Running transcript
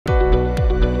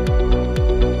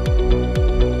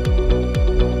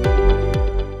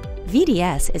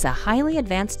VDS is a highly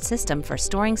advanced system for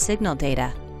storing signal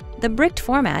data. The bricked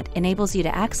format enables you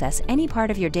to access any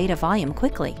part of your data volume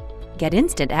quickly, get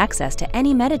instant access to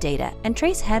any metadata, and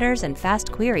trace headers and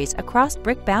fast queries across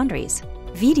brick boundaries.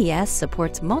 VDS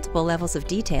supports multiple levels of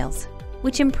details,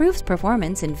 which improves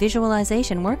performance in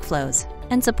visualization workflows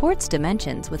and supports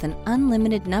dimensions with an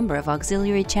unlimited number of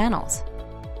auxiliary channels.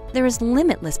 There is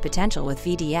limitless potential with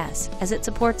VDS as it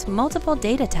supports multiple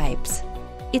data types.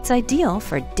 It's ideal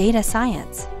for data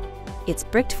science. Its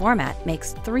bricked format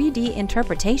makes 3D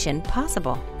interpretation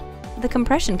possible. The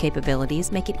compression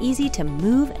capabilities make it easy to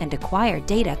move and acquire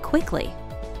data quickly.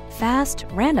 Fast,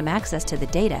 random access to the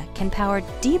data can power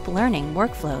deep learning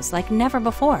workflows like never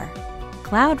before.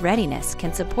 Cloud readiness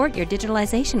can support your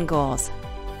digitalization goals.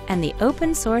 And the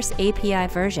open source API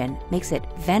version makes it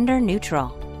vendor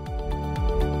neutral.